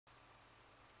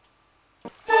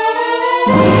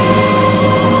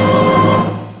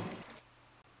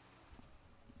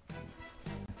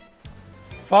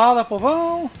Fala,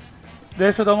 povão!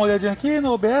 Deixa eu dar uma olhadinha aqui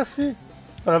no OBS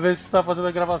para ver se está fazendo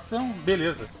a gravação.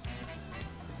 Beleza.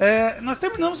 Nós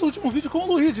terminamos o último vídeo com o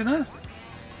Luigi, né?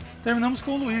 Terminamos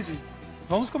com o Luigi.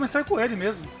 Vamos começar com ele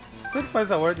mesmo. Ele faz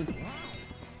a ordem.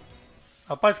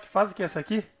 Rapaz, que fase que é essa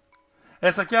aqui?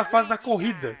 Essa aqui é a fase da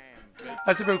corrida.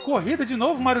 Aí você vê, corrida de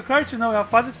novo? Mario Kart? Não, é a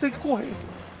fase que você tem que correr.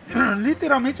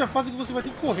 Literalmente a fase que você vai ter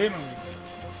que correr, meu amigo.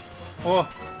 Ó.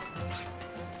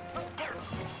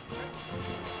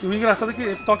 E o engraçado é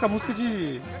que toca música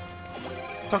de...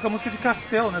 Toca música de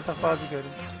castelo nessa fase, cara.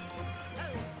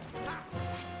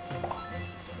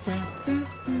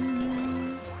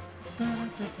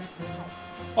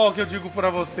 Ó o que eu digo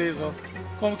pra vocês, ó.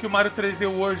 Como que o Mario 3D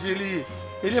World, ele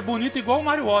é bonito igual o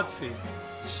Mario Odyssey.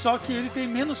 Só que ele tem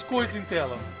menos coisa em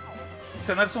tela. Os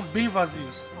cenários são bem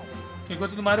vazios.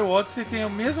 Enquanto no Mario Odyssey tem a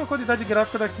mesma qualidade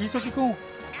gráfica daqui, só que com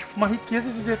uma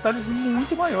riqueza de detalhes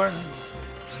muito maior, né?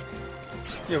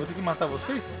 E eu vou ter que matar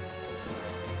vocês?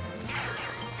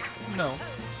 Não.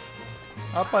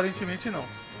 Aparentemente não.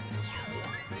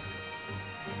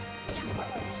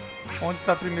 Onde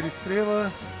está a primeira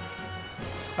estrela?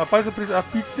 Rapaz, a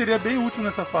Peach seria bem útil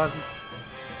nessa fase.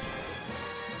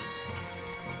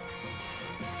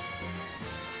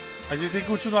 A gente tem que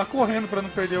continuar correndo para não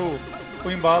perder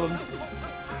o embalo, né?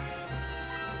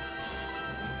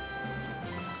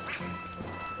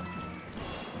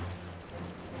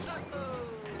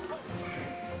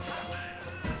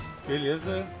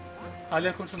 Beleza. Ali é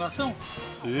a continuação?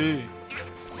 Sim.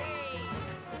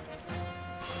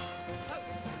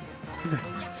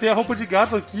 Sem a roupa de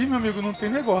gato aqui, meu amigo, não tem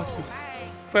negócio.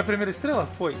 Foi a primeira estrela?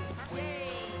 Foi.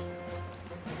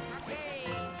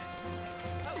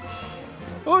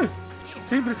 Oi!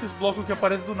 Sempre esses blocos que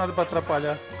aparecem do nada pra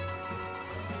atrapalhar.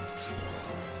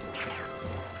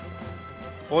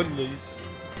 Olha isso.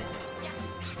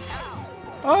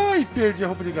 Ai, perdi a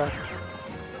roupa de gato.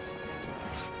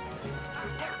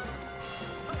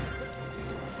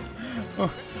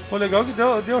 O legal é que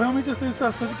deu realmente a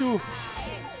sensação de que o...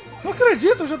 Não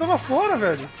acredito, eu já tava fora,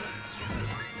 velho.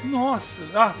 Nossa.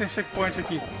 Ah, tem checkpoint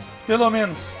aqui. Pelo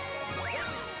menos.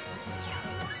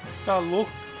 Tá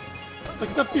louco. Isso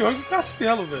aqui tá pior que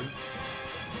castelo, velho.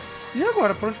 E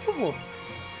agora? Pra onde que eu vou?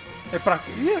 É pra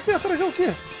cá? E aqui atrás é o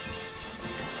quê?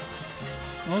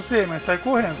 Não sei, mas sai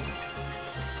correndo.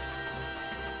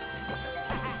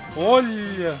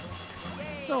 Olha!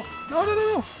 Não, não, não,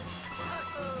 não, não.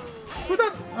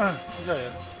 Cuidado! Ah, já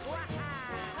era.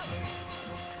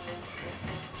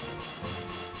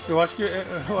 Eu acho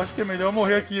que é melhor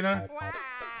morrer aqui, né?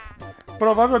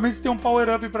 Provavelmente tem um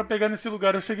power-up pra pegar nesse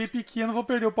lugar. Eu cheguei pequeno, vou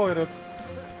perder o power-up.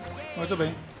 Muito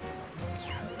bem.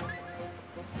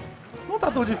 Não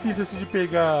tá tão difícil esse de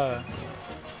pegar...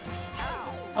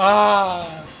 Ah!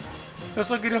 Eu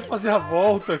só queria fazer a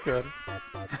volta, cara.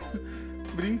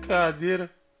 Brincadeira.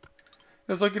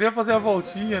 Eu só queria fazer a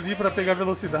voltinha ali pra pegar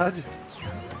velocidade.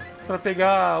 Pra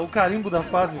pegar o carimbo da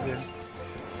fase, velho.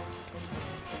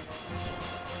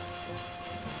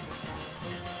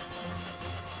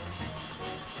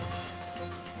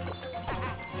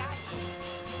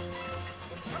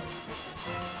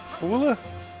 Pula.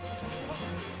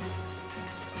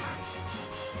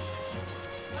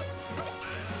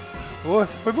 Oh,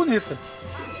 essa foi bonita.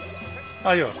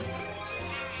 Aí, ó.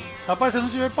 Rapaz, se eu não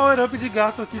tiver power-up de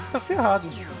gato aqui, você tá ferrado.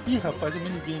 Ih, rapaz, é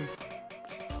minigame.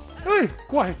 Ui,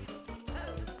 corre.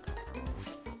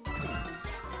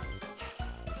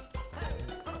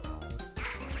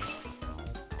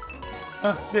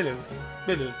 Ah, beleza.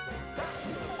 Beleza.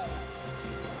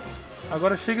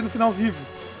 Agora chegue no final vivo.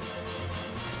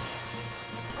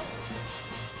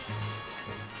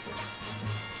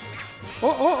 Oh,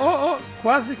 oh, oh, oh.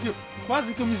 Quase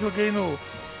que eu me joguei no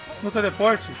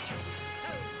teleporte.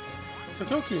 Isso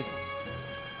aqui é o quê?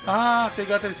 Ah,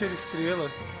 pegar a terceira estrela.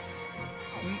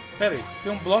 Pera aí,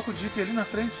 tem um bloco de item ali na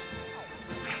frente.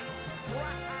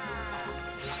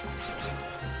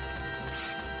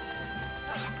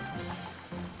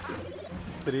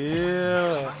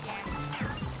 Estrela.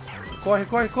 Corre,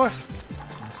 corre, corre.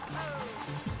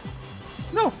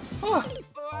 Não!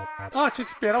 Ah, tinha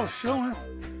que esperar o chão, né?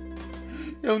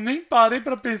 Eu nem parei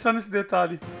pra pensar nesse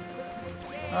detalhe.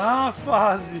 Ah,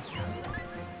 fase.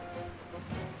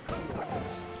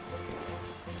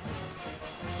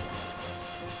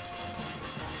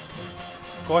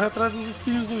 Corre atrás dos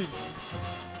espinhos do Igor.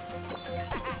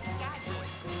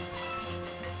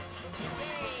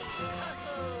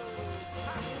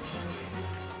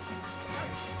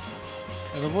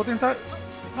 Eu não vou tentar...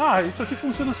 Ah, isso aqui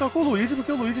funciona só com o Luigi,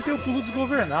 porque o Luigi tem o pulo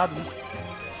desgovernado, né?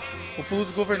 O pulo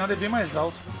desgovernado é bem mais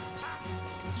alto.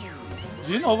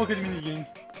 De novo aquele minigame.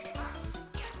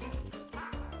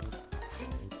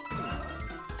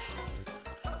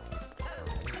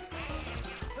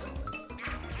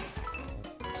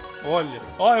 Olha,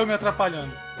 ó eu me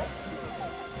atrapalhando.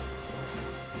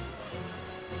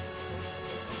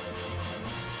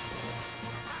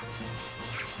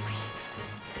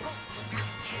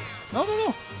 Não, não,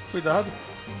 não. Cuidado.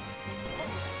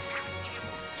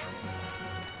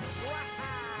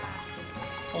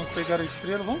 Vamos pegar a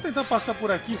estrela. Vamos tentar passar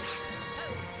por aqui.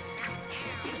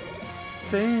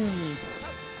 Sem...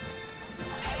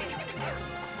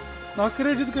 Não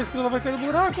acredito que a estrela vai cair no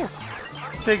buraco.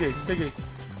 Peguei, peguei.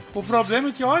 O problema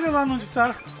é que olha lá onde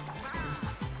está.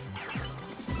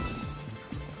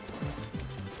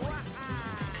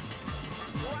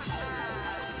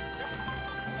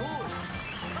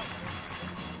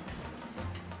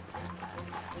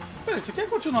 Pera, isso aqui é a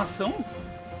continuação?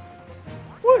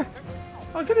 Ué,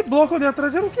 aquele bloco ali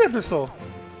atrás era o que, pessoal?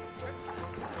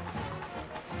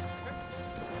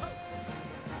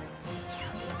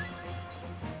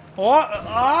 Ó,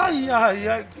 ai, ai,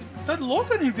 ai. Tá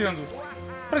louca, Nintendo?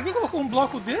 Pra que colocou um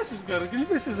bloco desses, cara? Que nem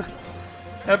precisa.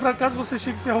 É pra caso você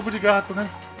chegue a ser roubo de gato, né?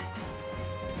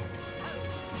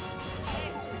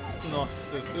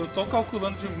 Nossa, eu tô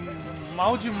calculando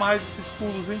mal demais esses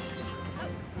pulos, hein?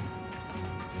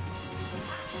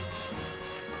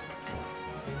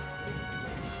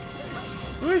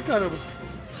 Ui, caramba!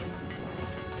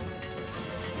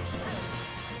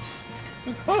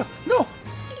 Ah, não!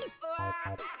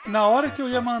 Na hora que eu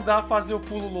ia mandar fazer o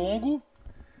pulo longo,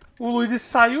 o Luigi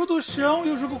saiu do chão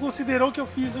e o jogo considerou que eu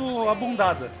fiz a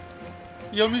bundada.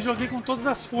 E eu me joguei com todas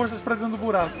as forças pra dentro do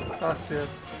buraco. Tá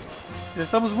certo. Já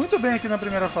estamos muito bem aqui na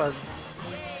primeira fase.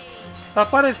 Tá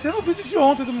parecendo o vídeo de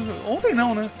ontem. Ontem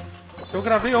não, né? Eu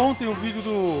gravei ontem o vídeo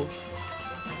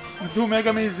do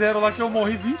Mega Man Zero lá, que eu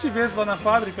morri 20 vezes lá na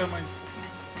fábrica, mas...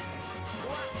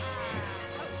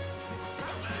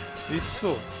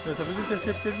 Isso! Dessa vez eu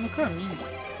interceptei ele no caminho.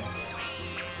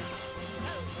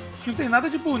 Não tem nada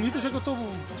de bonito, já que eu tô...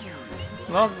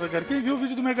 Nossa, cara, quem viu o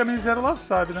vídeo do Mega Man Zero lá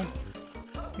sabe, né?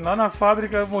 Lá na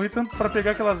fábrica eu morri tanto pra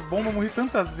pegar aquelas bombas, eu morri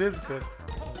tantas vezes, cara.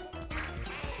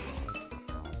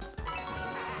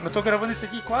 Eu tô gravando isso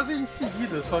aqui quase em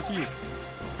seguida, só que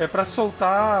é pra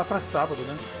soltar pra sábado,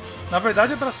 né? Na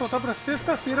verdade é pra soltar pra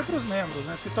sexta-feira pros membros,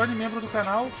 né? Se torne membro do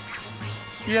canal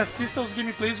e assista os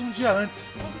gameplays um dia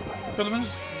antes. Pelo menos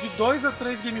de 2 a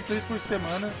 3 gameplays por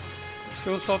semana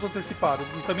eu solto antecipado.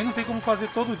 Também não tem como fazer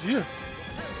todo dia.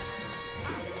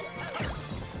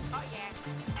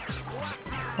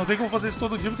 Não tem como fazer isso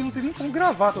todo dia porque não tem nem como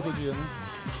gravar todo dia, né?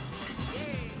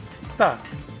 Tá.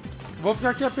 Vou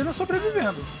ficar aqui apenas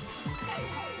sobrevivendo.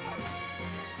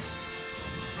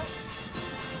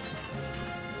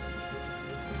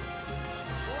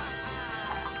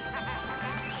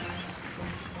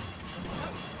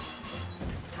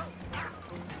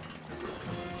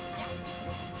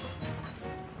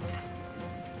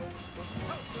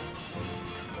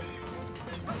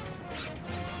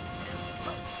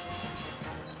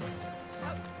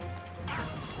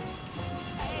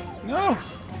 Não!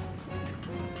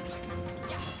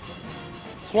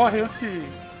 Corre antes que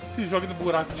se jogue no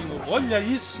buraco de novo. Olha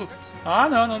isso! Ah,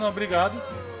 não, não, não, obrigado.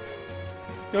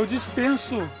 Eu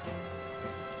dispenso.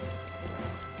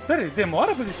 Pera aí,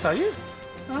 demora pra ele sair?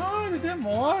 Ah, ele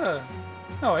demora.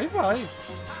 Não, aí vai.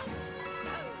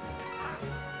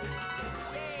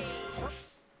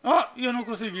 Ah, e eu não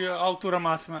consegui a altura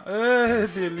máxima.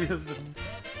 Beleza.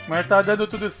 Mas tá dando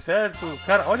tudo certo.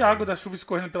 Cara, olha a água da chuva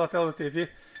escorrendo pela tela da TV.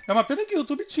 É uma pena que o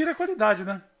YouTube tira a qualidade,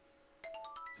 né?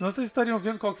 Senão vocês estariam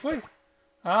vendo qual que foi?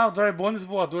 Ah, o Dry Bones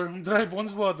voador. Um Dry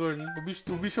Bones voador, né?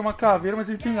 O bicho é uma caveira, mas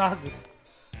ele tem asas.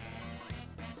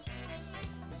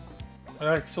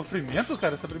 Ai, que sofrimento,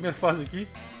 cara, essa primeira fase aqui.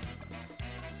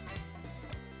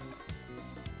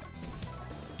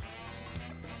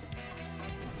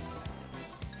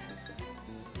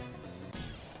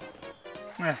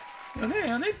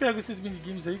 Eu nem pego esses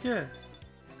minigames aí que é...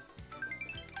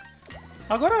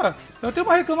 Agora, eu tenho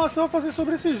uma reclamação a fazer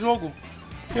sobre esse jogo.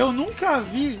 Eu nunca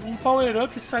vi um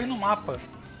power-up sair no mapa.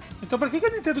 Então pra que a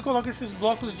Nintendo coloca esses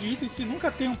blocos de itens se nunca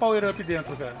tem um power-up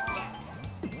dentro, cara?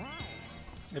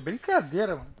 É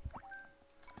brincadeira, mano.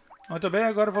 Muito bem,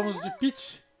 agora vamos de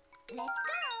Peach.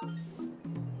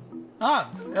 Ah,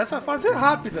 essa fase é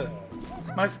rápida.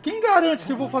 Mas quem garante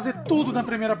que eu vou fazer tudo na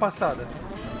primeira passada?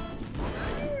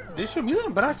 Deixa eu me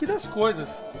lembrar aqui das coisas.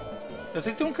 Eu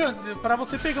sei que tem um caminho. Pra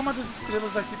você pegar uma das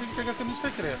estrelas daqui, tem que pegar caminho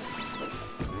secreto.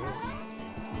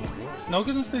 Não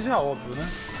que não esteja óbvio,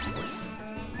 né?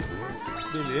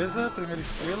 Beleza, primeira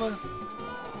estrela.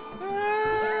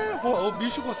 Pô, o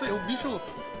bicho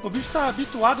tá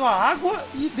habituado a água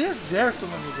e deserto,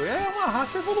 meu amigo. É uma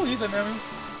raça evoluída mesmo, hein?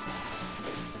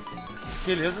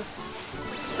 Beleza.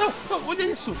 Não, não, olha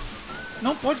isso.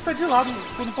 Não pode estar de lado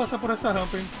quando passar por essa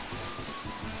rampa, hein?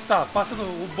 Tá, passa no...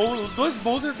 os dois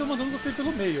Bowser estão mandando você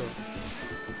pelo meio,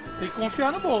 ó. Tem que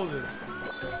confiar no Bowser.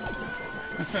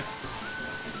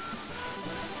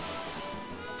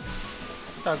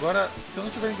 Tá, agora, se eu não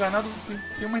estiver enganado,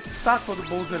 tem uma estátua do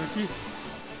Bowser aqui.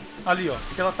 Ali, ó.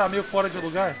 Que ela tá meio fora de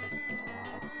lugar.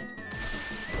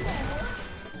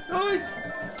 Ai!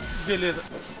 Beleza.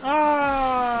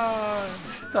 Ah!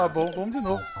 Tá bom, vamos de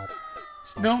novo.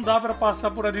 Não dá pra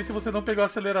passar por ali se você não pegar o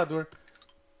acelerador.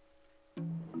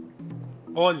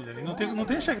 Olha, não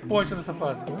tem checkpoint nessa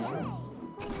fase.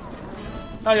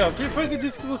 Aí, ó. Quem foi que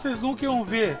disse que vocês nunca iam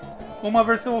ver uma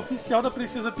versão oficial da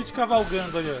Princesa Peach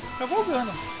cavalgando ali, ó?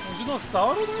 Cavalgando. Um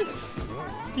dinossauro, mas...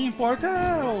 O que importa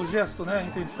é o gesto, né? A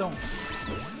intenção.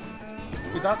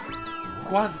 Cuidado.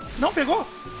 Quase. Não pegou?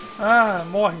 Ah,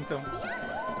 morre então.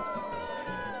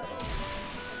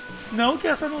 Não que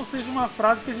essa não seja uma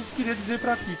frase que a gente queria dizer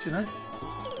pra Peach, né?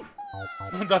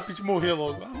 Mandar a Peach morrer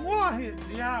logo. Ah, morre,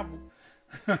 diabo!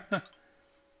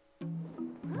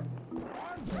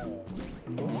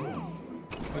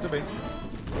 Muito bem.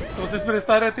 Se vocês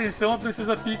prestarem atenção, a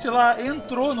Princesa Peach, ela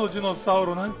entrou no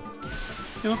dinossauro, né?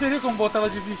 E não teria como botar ela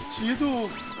de vestido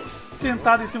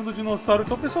sentada em cima do dinossauro.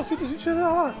 Então o pessoal simplesmente...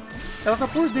 Ela tá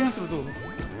por dentro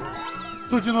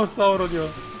do dinossauro ali, ó.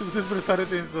 Se vocês prestarem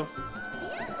atenção.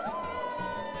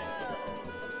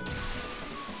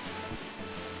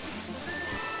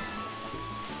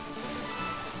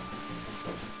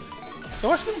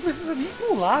 Eu acho que não precisa nem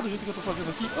pular do jeito que eu tô fazendo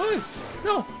aqui. Ai!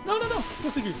 Não! Não, não, não!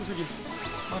 Consegui.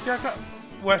 Mantém a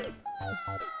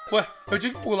Ué, eu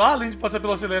tinha que pular além de passar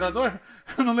pelo acelerador?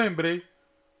 Eu não lembrei.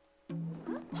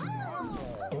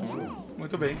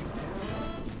 Muito bem.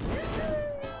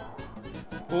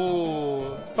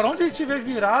 Pra onde ele estiver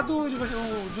virado, o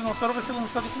dinossauro vai ser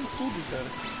lançado com tudo, cara.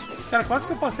 Cara, quase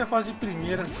que eu passei a fase de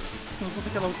primeira. Se não fosse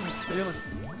aquela última estrela.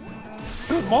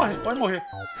 Morre, pode morrer.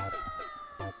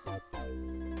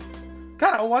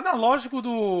 Cara, o analógico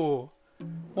do...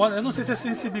 Eu não sei se é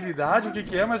sensibilidade, o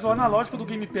que é, mas o analógico do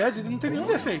gamepad, ele não tem nenhum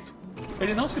defeito.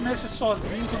 Ele não se mexe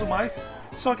sozinho e tudo mais,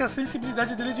 só que a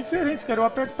sensibilidade dele é diferente, cara. Eu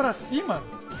aperto pra cima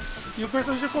e o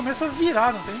personagem já começa a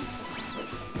virar, não tem?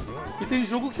 E tem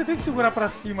jogo que você tem que segurar pra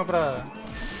cima pra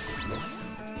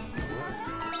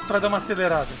dar uma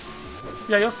acelerada.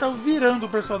 E aí eu saio virando o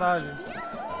personagem.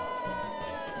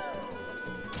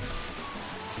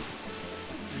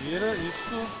 Vira,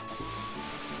 isso...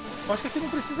 Eu acho que aqui não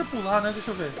precisa pular, né?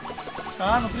 Deixa eu ver.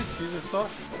 Ah, não precisa, é só...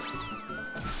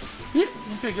 Ih,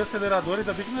 não peguei o acelerador,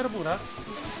 ainda bem que não era buraco.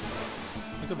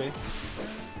 Muito bem.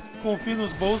 Confio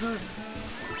nos Bowsers.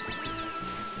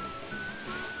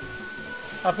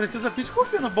 A Princesa Peach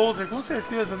confia no Bowser, com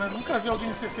certeza, né? Nunca vi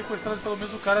alguém ser sequestrado pelo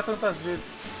mesmo cara tantas vezes.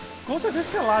 Com certeza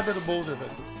esse é lábia do Bowser,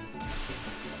 velho.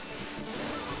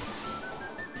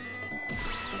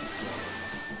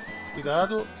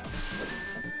 Cuidado.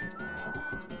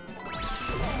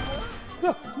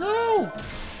 Não!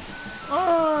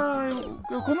 Ah,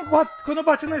 quando eu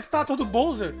bati na estátua do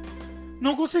Bowser,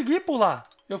 não consegui pular.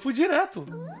 Eu fui direto.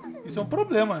 Isso é um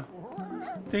problema.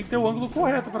 Tem que ter o ângulo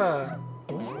correto pra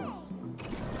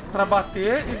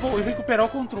bater e recuperar o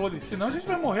controle. Senão a gente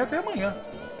vai morrer até amanhã.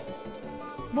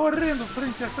 Morrendo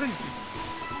frente a frente.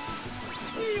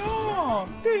 E ó,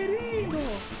 perigo!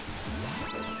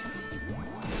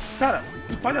 Cara,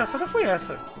 que palhaçada foi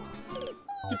essa?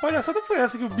 Que palhaçada foi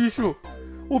essa que o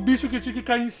bicho que eu tinha que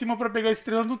cair em cima pra pegar a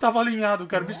estrela não tava alinhado,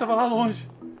 cara. O bicho tava lá longe.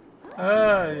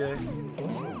 Ai, ai.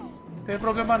 Não tem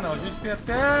problema não. A gente tem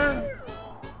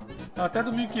até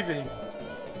domingo que vem.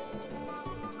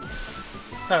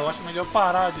 Tá, eu acho melhor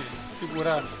parar de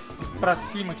segurar pra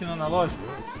cima aqui no analógico.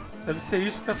 Deve ser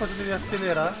isso que tá fazendo ele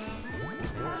acelerar.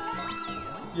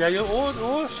 E aí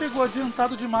ou chegou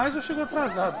adiantado demais ou chegou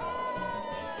atrasado.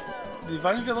 Ele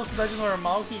vai em velocidade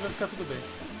normal que vai ficar tudo bem.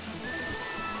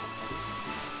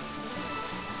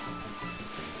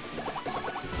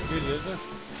 Beleza.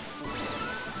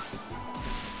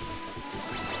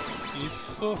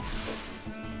 Isso.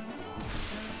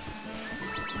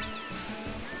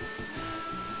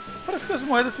 Parece que as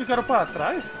moedas ficaram para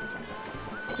trás.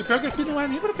 E pior que aqui não é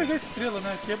nem para pegar estrela,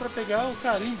 né? Aqui é para pegar o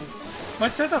carimbo.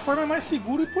 Mas de certa forma é mais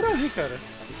seguro ir por ali, cara.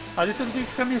 Ali você não tem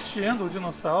que ficar mexendo o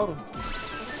dinossauro.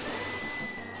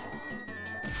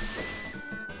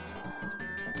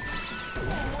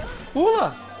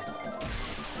 Pula!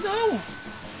 Não!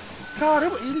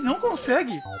 Caramba, ele não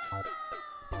consegue!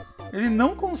 Ele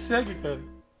não consegue, cara.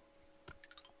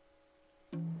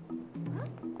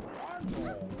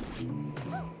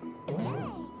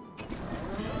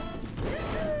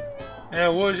 É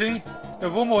hoje, hein?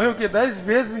 Eu vou morrer o quê? 10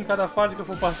 vezes em cada fase que eu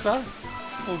for passar?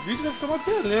 O vídeo vai ficar uma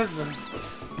beleza.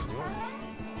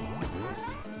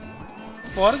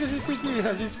 Fora que a gente tem que.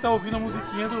 A gente tá ouvindo a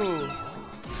musiquinha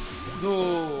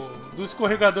do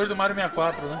escorregador do Mario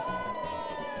 64, né?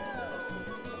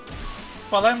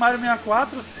 Falar em Mario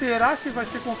 64, será que vai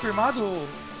ser confirmado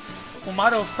o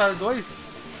Mario All-Star 2?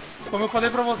 Como eu falei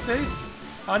pra vocês,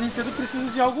 a Nintendo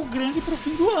precisa de algo grande pro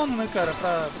fim do ano, né, cara?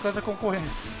 Por causa da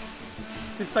concorrência.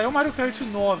 Se saiu o Mario Kart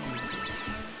 9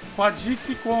 com a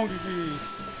Dixie Kong,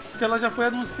 que se ela já foi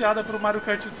anunciada pro Mario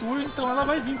Kart Tour, então ela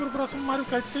vai vir pro próximo Mario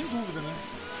Kart sem dúvida, né?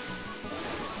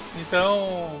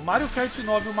 Então, Mario Kart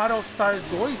 9 e o Mario All-Star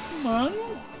 2,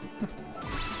 mano,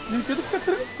 Nintendo fica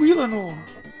tranquila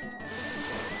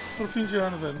pro fim de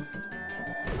ano, velho.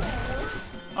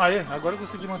 Aê, agora eu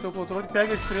consegui manter o controle,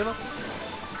 pega a estrela.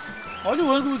 Olha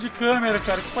o ângulo de câmera,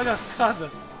 cara, que palhaçada.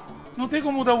 Não tem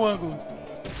como mudar o ângulo.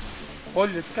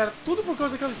 Olha, cara, tudo por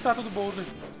causa daquela estátua do Bowser.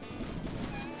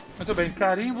 Muito bem,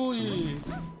 carimbo e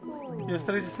as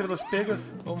 3 estrelas pegas.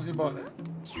 Vamos embora.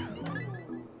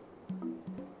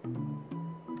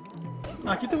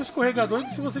 Aqui tem um escorregador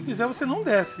que se você quiser você não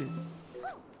desce.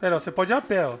 Pera, ó, você pode ir a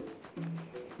pé, ó.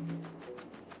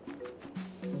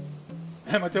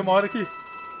 É, mas tem uma hora que...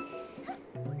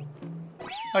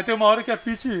 Vai ter uma hora que a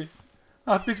Peach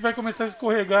vai começar a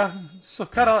escorregar.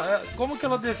 Cara, como que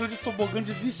ela desceu de tobogã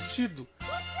de vestido?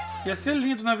 Ia ser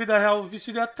lindo na vida real. O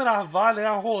vestido ia travar, ela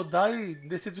ia rodar e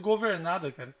descer desgovernada,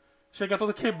 cara. Chega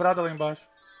toda quebrada lá embaixo.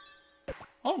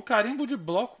 Ó, um carimbo de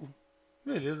bloco.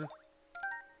 Beleza.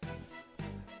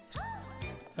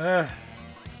 É...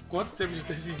 Quanto tempo de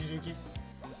ter esse vídeo aqui?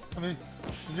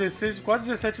 16, quase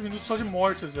 17 minutos só de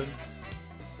mortes, velho.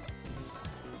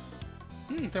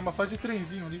 Tem uma fase de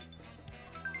trenzinho ali.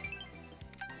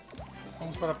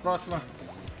 Vamos para a próxima.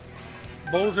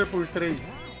 Bowser por 3.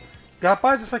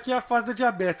 Rapaz, essa aqui é a fase da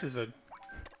diabetes, velho.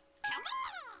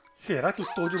 Será que o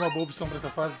Toad é uma boa opção para essa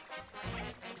fase?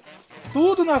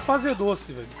 Tudo na fase é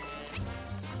doce, velho.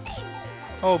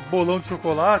 Ó, o bolão de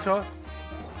chocolate, ó.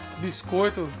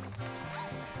 Biscoito.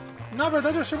 Na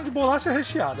verdade eu chamo de bolacha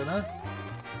recheada, né?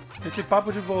 Esse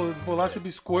papo de bolacha e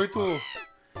biscoito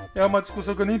é uma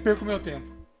discussão que eu nem perco meu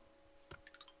tempo.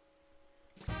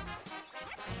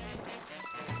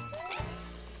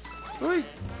 Ui!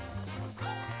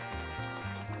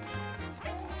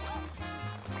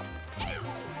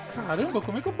 Caramba,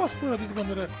 como é que eu passo por ali de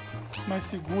maneira mais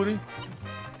segura, hein?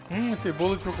 Esse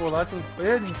bolo de chocolate.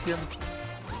 Nintendo.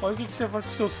 Olha o que você faz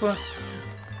com seus fãs.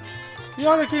 E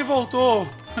olha quem voltou!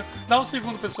 Dá um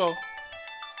segundo, pessoal.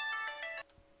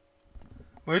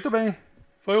 Muito bem.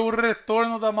 Foi o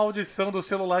retorno da maldição do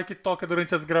celular que toca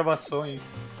durante as gravações.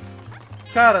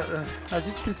 Cara, a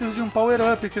gente precisa de um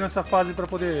power-up aqui nessa fase pra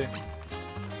poder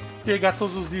pegar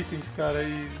todos os itens, cara.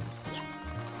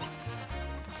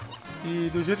 E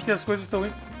do jeito que as coisas estão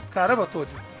indo... Caramba,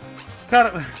 Toad.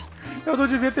 Cara, eu não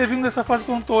devia ter vindo nessa fase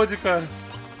com o Toad, cara.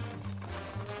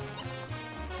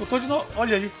 O Toad não...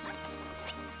 Olha aí.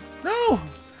 Não!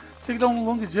 Tinha que dar um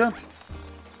long jump.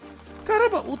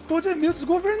 Caramba, o Toad é meio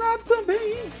desgovernado também,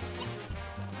 hein?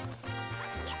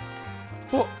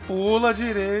 Pô, pula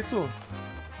direito.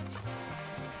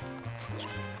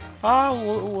 Ah,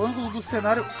 o ângulo do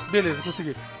cenário... Beleza,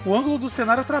 consegui. O ângulo do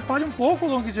cenário atrapalha um pouco o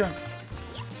long jump.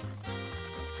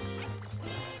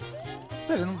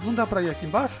 Pera, não dá pra ir aqui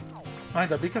embaixo? Ah,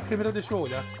 ainda bem que a câmera deixou eu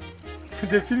olhar.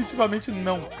 Definitivamente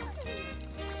não.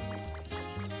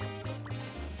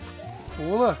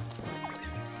 Pula.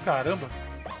 Caramba.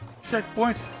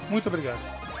 Checkpoint. Muito obrigado.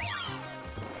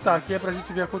 Tá, aqui é pra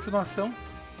gente ver a continuação.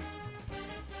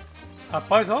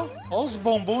 Rapaz, ó. Ó os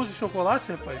bombons de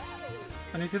chocolate, rapaz.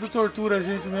 A Nintendo tortura a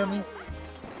gente mesmo, hein?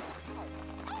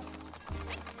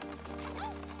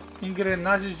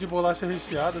 Engrenagens de bolacha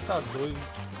recheada, tá doido.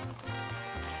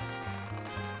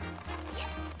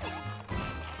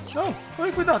 Não,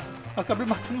 oi, cuidado. Acabei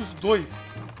matando os dois.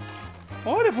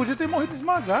 Olha, podia ter morrido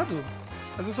esmagado.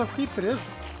 Mas eu só fiquei preso.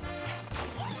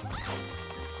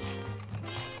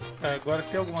 É, agora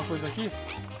tem alguma coisa aqui?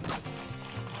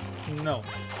 Não.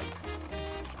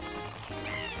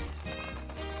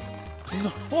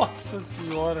 Nossa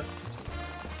senhora.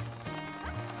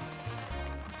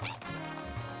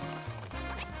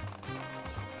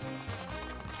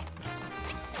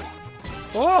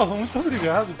 Oh, muito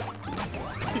obrigado.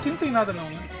 Aqui não tem nada não,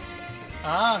 né?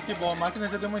 Ah, que bom, a máquina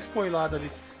já deu uma spoilada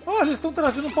ali. Olha, eles estão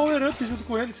trazendo um power-up junto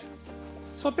com eles.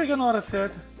 Só pegar na hora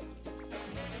certa.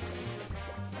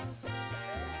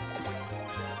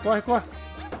 Corre, corre.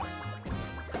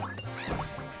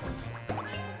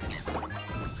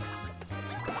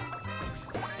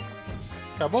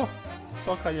 Acabou?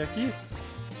 Só cair aqui.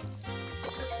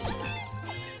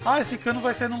 Ah, esse cano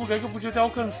vai sair num lugar que eu podia ter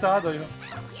alcançado aí, ó.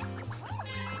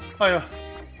 Aí, ó.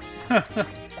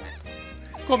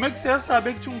 Como é que você ia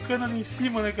saber que tinha um cano ali em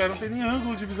cima, né, cara? Não tem nem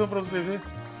ângulo de visão pra você ver.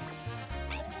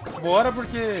 Bora,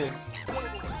 porque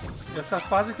essa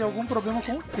fase tem algum problema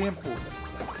com o tempo.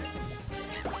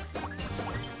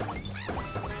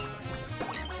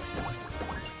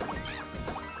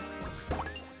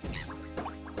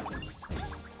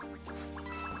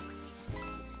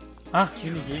 Ah,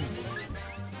 minigame.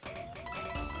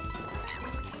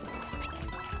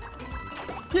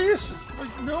 Que isso?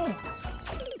 Não!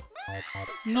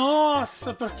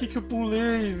 Nossa, pra que eu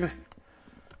pulei, velho?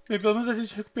 Pelo menos a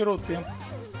gente recuperou o tempo.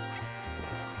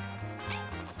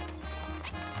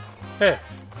 É,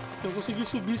 se eu conseguir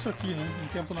subir isso aqui, né, em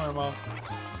tempo normal.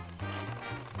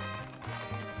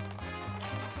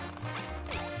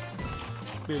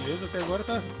 Beleza, até agora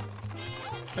tá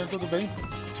tudo bem.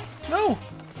 Não!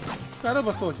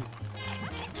 Caramba, Toad.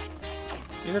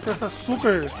 Ainda tem essa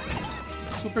super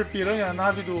piranha, a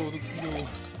nave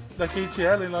da Kate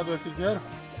Allen lá do F0.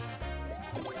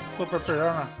 Super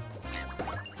piranha.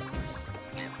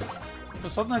 Tô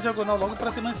só na diagonal logo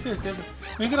pra ter mais certeza.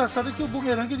 O engraçado é que o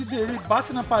boomerang ele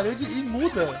bate na parede e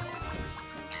muda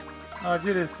a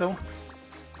direção.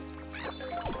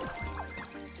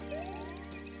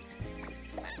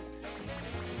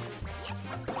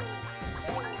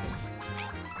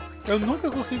 Eu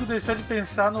nunca consigo deixar de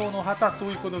pensar no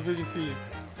Ratatouille quando eu vejo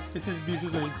esses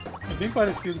bichos aí. É bem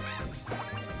parecido.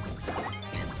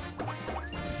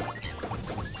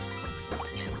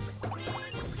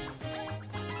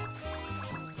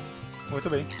 Muito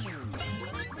bem.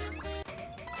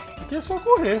 Aqui é só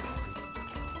correr.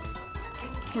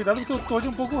 Cuidado que eu tô de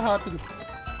um pouco rápido.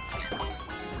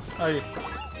 Aí.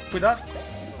 Cuidado.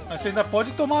 Mas você ainda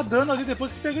pode tomar dano ali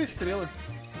depois que pega a estrela.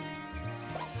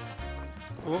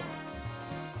 Oh.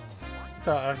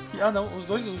 Tá, aqui... Ah não, os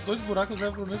dois buracos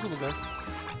levam pro mesmo lugar.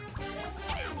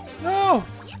 Não!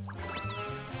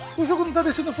 O jogo não tá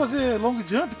deixando eu fazer long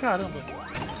jump? Caramba!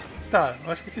 Tá,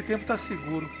 eu acho que esse tempo tá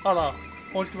seguro. Olha lá,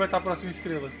 onde que vai estar a próxima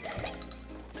estrela.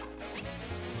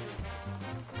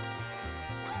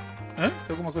 Hã? Tem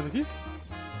alguma coisa aqui?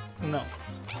 Não.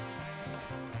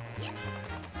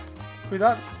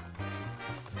 Cuidado!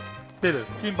 Beleza,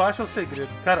 aqui embaixo é o segredo.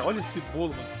 Cara, olha esse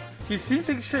bolo, mano. E sim,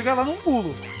 tem que chegar lá num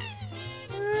pulo.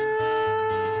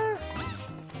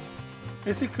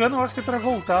 Esse cano eu acho que é pra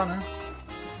voltar, né?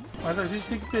 Mas a gente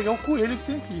tem que pegar o coelho que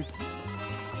tem aqui.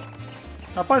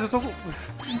 Rapaz,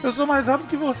 eu sou mais rápido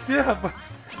que você, rapaz.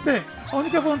 Bem, a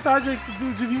única vantagem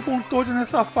de vir com o Toad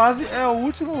nessa fase é a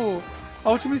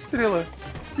última estrela,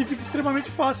 que fica extremamente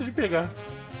fácil de pegar.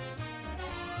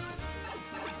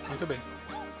 Muito bem.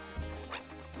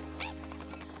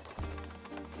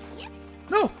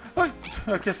 Não! Ai,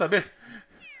 quer saber?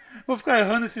 Vou ficar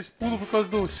errando esses pulos por causa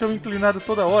do chão inclinado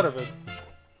toda hora, velho.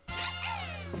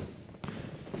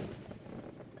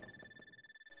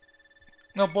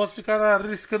 Não posso ficar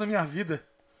arriscando a minha vida.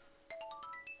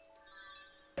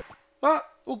 Ah,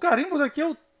 o carimbo daqui é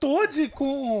o Toad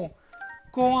com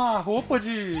a roupa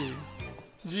de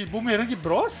Boomerang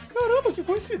Bros? Caramba, que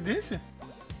coincidência.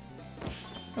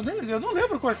 Eu não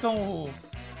lembro quais são...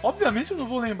 Obviamente eu não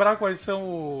vou lembrar quais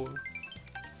são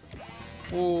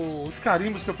os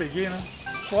carimbos que eu peguei, né?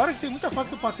 Fora que tem muita fase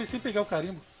que eu passei sem pegar o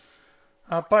carimbo.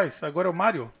 Rapaz, agora é o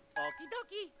Mario.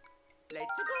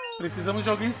 Precisamos de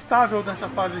alguém estável nessa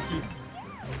fase aqui.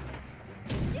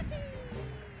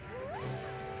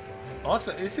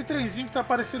 Nossa, esse trenzinho que tá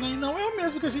aparecendo aí não é o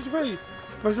mesmo que a gente vai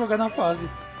jogar na fase.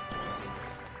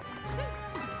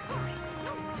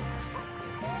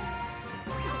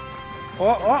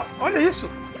 Ó, olha isso!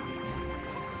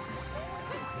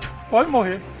 Pode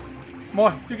morrer.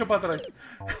 Morre, fica pra trás.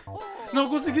 Não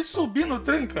consegui subir no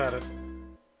trem, cara.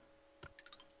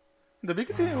 Ainda bem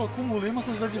que eu acumulei uma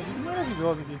quantidade de vida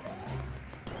maravilhosa aqui.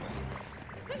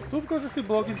 Tudo por causa desse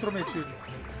bloco intrometido.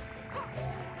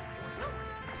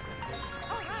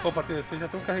 Opa, vocês já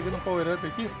estão carregando um power up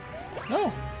aqui?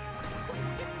 Não!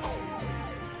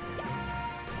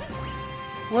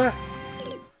 Ué?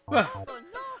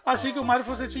 Achei que o Mario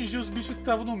fosse atingir os bichos que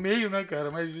estavam no meio, né, cara?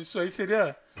 Mas isso aí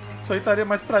seria... Isso aí estaria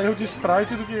mais pra erro de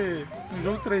sprite do que... Um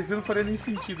jogo 3D não faria nem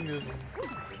sentido mesmo.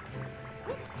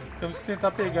 Temos que tentar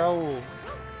pegar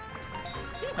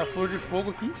a flor de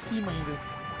fogo aqui em cima ainda.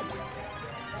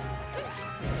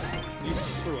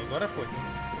 Isso, agora foi.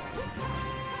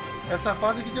 Essa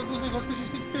fase aqui tem alguns negócios que a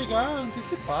gente tem que pegar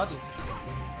antecipado.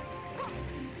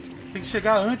 Tem que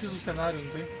chegar antes do cenário,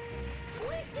 não tem?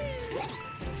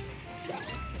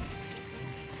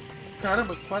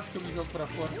 Caramba, quase que eu me jogo pra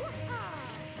fora.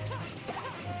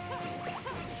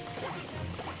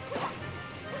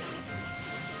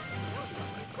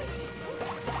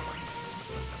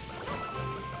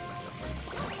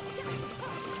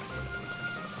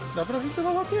 Dá pra vir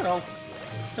pela lateral.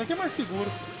 Aqui é mais seguro.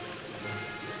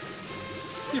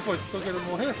 O que foi? Vocês estão querendo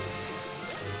morrer?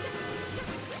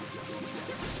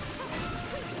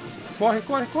 Corre,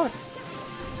 corre, corre!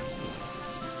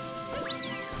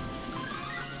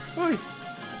 Oi!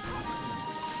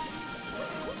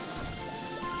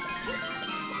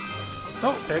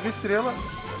 Não, pega a estrela.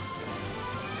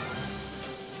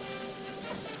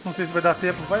 Não sei se vai dar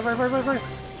tempo. Vai, vai, vai, vai, vai.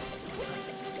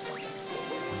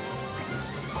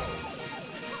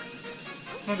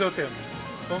 Não deu tempo.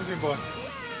 Vamos embora.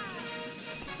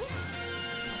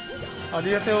 Ali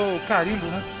ia ter o carimbo,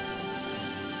 né?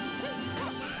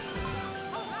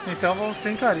 Então vamos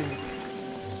sem carimbo.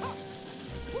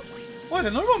 Olha,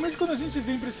 normalmente quando a gente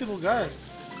vem pra esse lugar,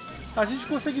 a gente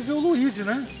consegue ver o Luigi,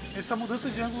 né? Essa mudança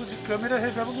de ângulo de câmera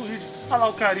revela o Luigi. Olha lá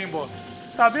o carimbo, ó.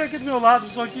 Tá bem aqui do meu lado,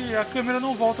 só que a câmera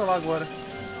não volta lá agora.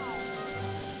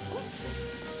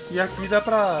 E aqui dá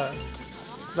pra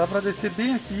descer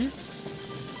bem aqui,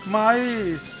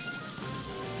 mas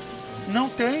não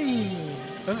tem...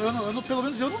 pelo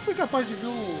menos eu não fui capaz de ver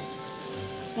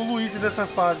o Luigi dessa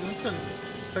fase. Não sei,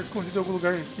 tá escondido em algum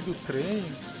lugar aqui do trem.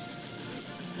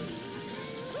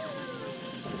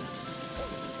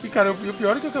 E cara, o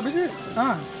pior é que eu acabei de...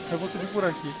 Ah, eu vou subir por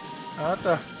aqui. Ah,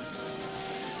 tá.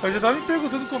 Eu já tava me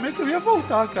perguntando como é que eu ia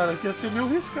voltar, cara. Que ia ser meio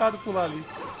arriscado pular ali.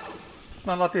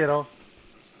 Na lateral.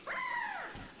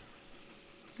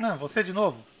 Não, você de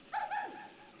novo?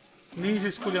 Ninja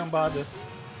esculhambada.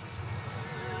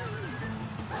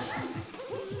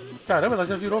 Caramba, ela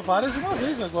já virou várias de uma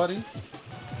vez agora, hein?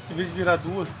 Em vez de virar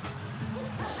duas.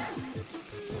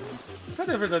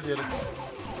 Cadê a verdadeira?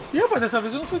 Ih, rapaz, dessa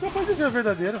vez eu não fui capaz de ver a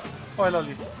verdadeira. Olha ela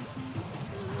ali.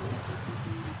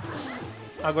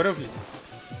 Agora eu vi.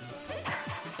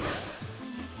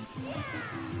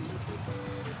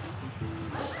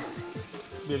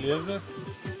 Beleza.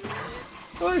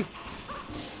 Oi!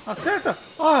 Acerta!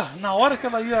 Ah, na hora que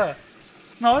ela ia...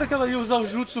 Na hora que ela ia usar o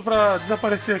jutsu pra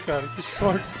desaparecer, cara. Que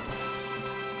sorte.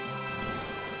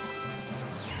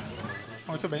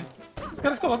 Muito bem. Os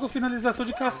caras colocam finalização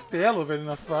de castelo, velho,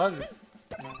 nas fases.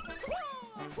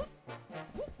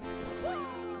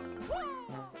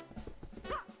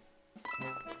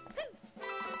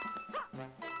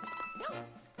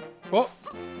 Oh,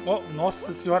 oh,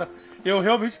 nossa senhora. Eu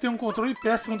realmente tenho um controle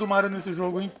péssimo do Mario nesse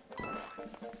jogo, hein?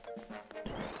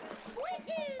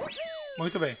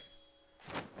 Muito bem.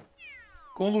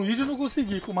 Com o Luigi eu não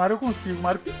consegui, com o Mario eu consigo. O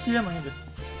Mario pequeno ainda.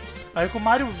 Aí com o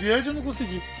Mario verde eu não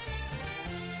consegui.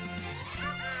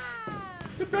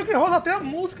 E pior que rola até a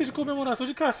música de comemoração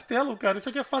de castelo, cara. Isso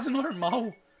aqui é fase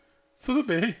normal. Tudo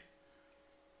bem.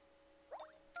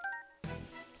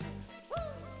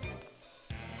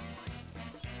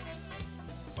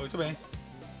 Muito bem.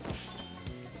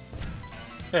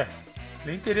 É,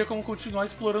 nem teria como continuar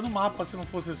explorando o mapa se não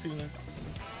fosse assim, né?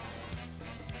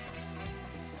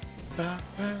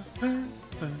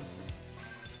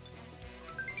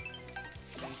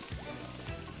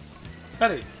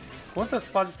 Pera aí, quantas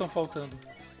fases estão faltando?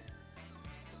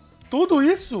 Tudo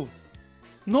isso?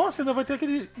 Nossa, ainda vai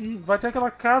ter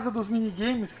aquela casa dos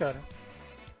minigames, cara.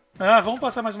 Ah, vamos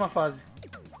passar mais uma fase.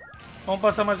 Vamos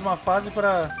passar mais uma fase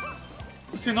pra...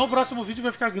 Senão o próximo vídeo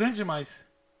vai ficar grande demais.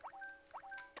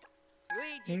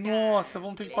 Nossa,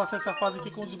 vamos ter que passar essa fase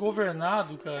aqui com o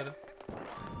desgovernado, cara.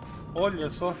 Olha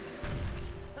só.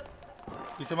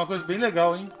 Isso é uma coisa bem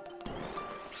legal, hein?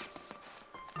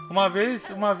 Uma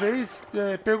vez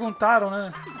perguntaram,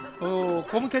 né?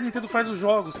 Como que a Nintendo faz os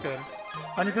jogos, cara?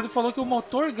 A Nintendo falou que o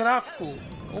motor gráfico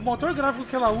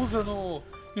que ela usa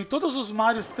em todos os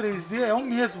Marios 3D é o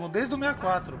mesmo, desde o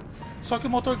 64. Só que o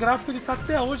motor gráfico ele tá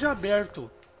até hoje aberto.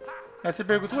 Aí você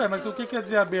pergunta, ué, mas o que quer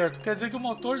dizer aberto? Quer dizer que o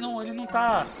motor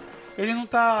ele não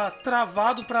tá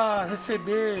travado para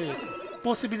receber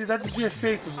possibilidades de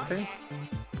efeitos, não tem?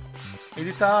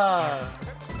 Ele tá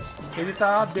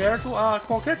aberto a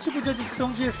qualquer tipo de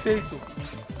adição de efeito.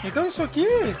 Então isso aqui...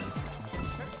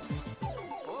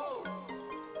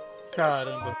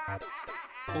 Caramba.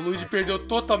 O Luigi perdeu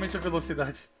totalmente a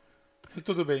velocidade.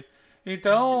 Tudo bem.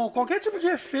 Então, qualquer tipo de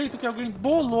efeito que alguém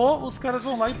bolou, os caras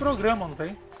vão lá e programam, não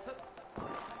tem?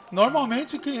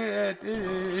 Normalmente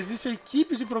existe a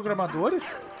equipe de programadores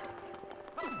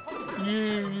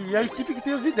e a equipe que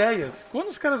tem as ideias. Quando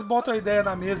os caras botam a ideia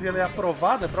na mesa e ela é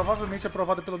aprovada, provavelmente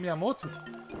aprovada pelo Miyamoto,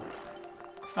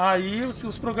 aí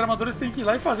os programadores têm que ir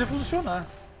lá e fazer funcionar.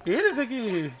 Eles é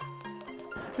que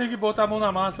tem que botar a mão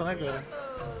na massa, né, cara?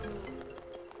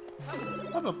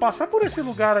 Ah, passar por esse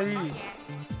lugar aí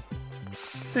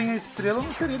sem a estrela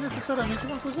não seria necessariamente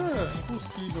uma coisa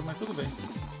possível, mas tudo bem.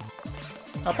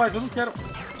 Rapaz, eu não quero...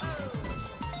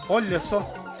 Olha só.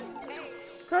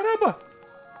 Caramba!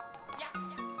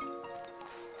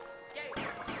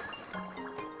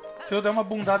 Se eu der uma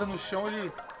bundada no chão,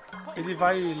 ele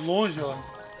vai longe, ó.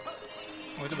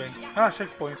 Muito bem. Ah,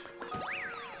 checkpoint.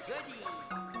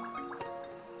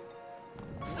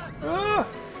 Ah!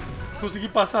 Consegui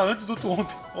passar antes do Tomp.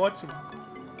 Ótimo.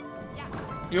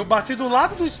 E eu bati do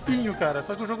lado do espinho, cara.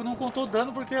 Só que o jogo não contou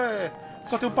dano porque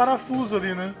só tem um parafuso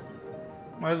ali, né?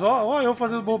 Mas ó eu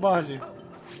fazendo bobagem.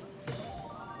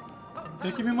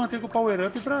 Tenho que me manter com o power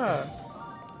up pra...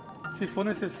 se for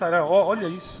necessário. Ó, olha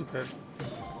isso, cara.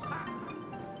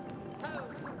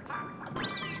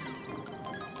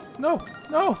 Não,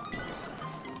 não!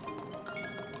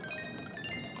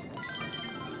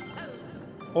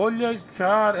 Olha,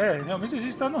 cara. Realmente a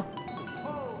gente tá no...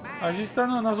 A gente tá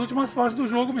nas últimas fases do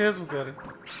jogo mesmo, cara.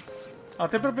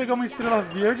 Até pra pegar uma estrela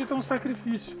verde tá um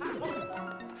sacrifício.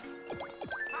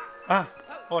 Ah,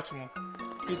 ótimo.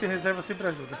 Item reserva sempre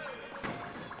ajuda.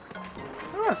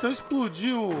 Ah, se eu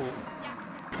explodir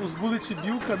os Bullet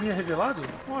Bill, o caminho é revelado?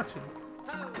 Ótimo.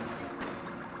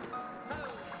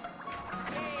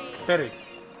 Pera aí.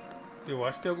 Eu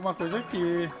acho que tem alguma coisa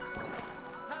aqui.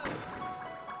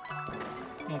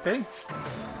 Não tem?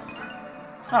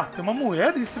 Ah, tem uma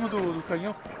moeda em cima do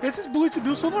canhão. Esses Bullet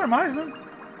Bill são normais, né?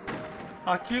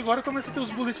 Aqui agora começa a ter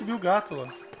os Bullet Bill gato lá.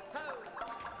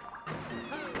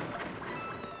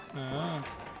 Ah,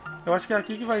 eu acho que é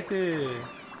aqui que vai ter...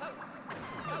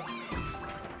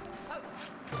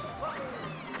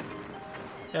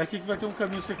 É aqui que vai ter um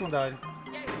caminho secundário.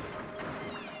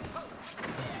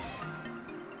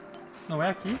 Não é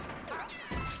aqui?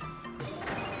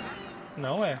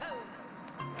 Não é.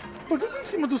 Por que em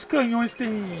cima dos canhões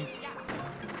tem...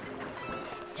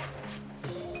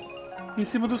 Em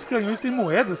cima dos canhões tem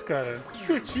moedas, cara? Que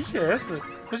fetiche é essa?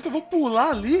 Você acha que eu vou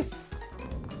pular ali?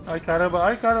 Ai, caramba,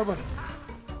 ai, caramba.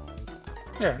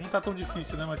 Não tá tão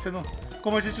difícil, né? Mas você não...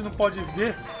 Como a gente não pode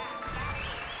ver...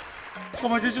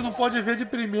 Como a gente não pode ver de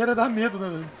primeira, dá medo, né,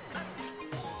 velho?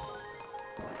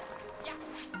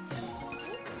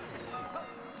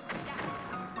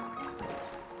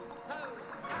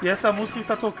 E essa música que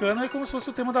tá tocando é como se fosse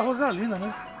o tema da Rosalina,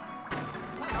 né?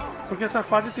 Porque essa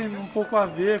fase tem um pouco a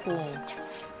ver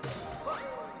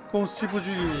com os tipos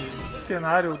de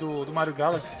cenário do Mario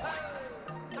Galaxy.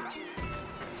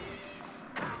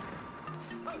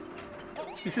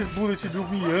 Esses Bullet Bill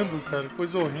miando, cara,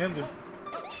 coisa horrenda.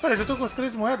 Pera, já tô com as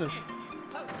 3 moedas?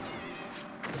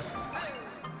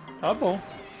 Tá bom.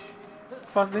 Não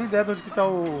faço nem ideia de onde que tá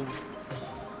o...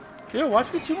 Eu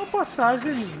acho que tinha uma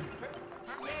passagem...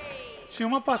 Tinha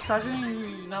uma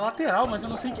passagem na lateral, mas eu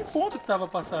não sei em que ponto que tava a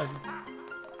passagem.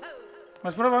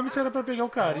 Mas provavelmente era pra pegar o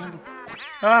carimbo.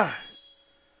 Ah!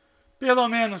 Pelo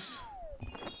menos.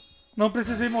 Não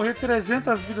precisei morrer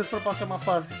 300 vidas pra passar uma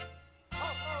fase.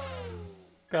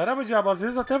 Caramba, diabo, às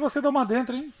vezes até você dá uma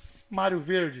dentro, hein? Mario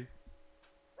Verde.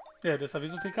 Dessa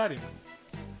vez não tem carimbo.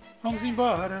 Vamos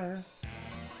embora.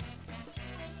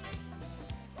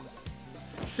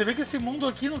 Você vê que esse mundo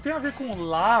aqui não tem a ver com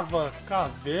lava,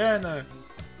 caverna.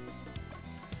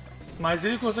 Mas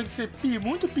ele consegue ser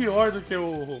muito pior do que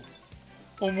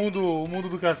o mundo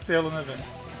do castelo, né, velho?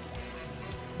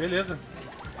 Beleza.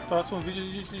 Próximo vídeo a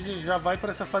gente já vai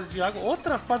para essa fase de água.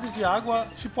 Outra fase de água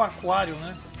tipo aquário,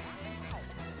 né?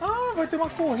 Ah, vai ter uma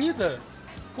corrida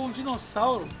com um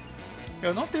dinossauro.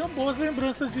 Eu não tenho boas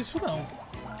lembranças disso, não.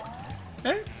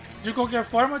 De qualquer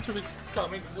forma, deixa eu ver que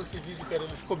tamanho que ficou esse vídeo, cara.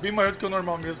 Ficou bem maior do que o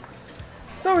normal mesmo.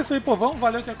 Então é isso aí, povão.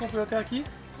 Valeu que acompanhou até aqui.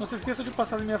 Não se esqueça de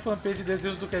passar na minha fanpage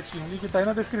Desenhos do Quietinho. O link tá aí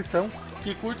na descrição.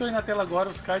 E curtam aí na tela agora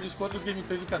os cards com outros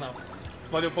gameplays do canal.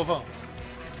 Valeu, povão.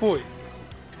 Fui.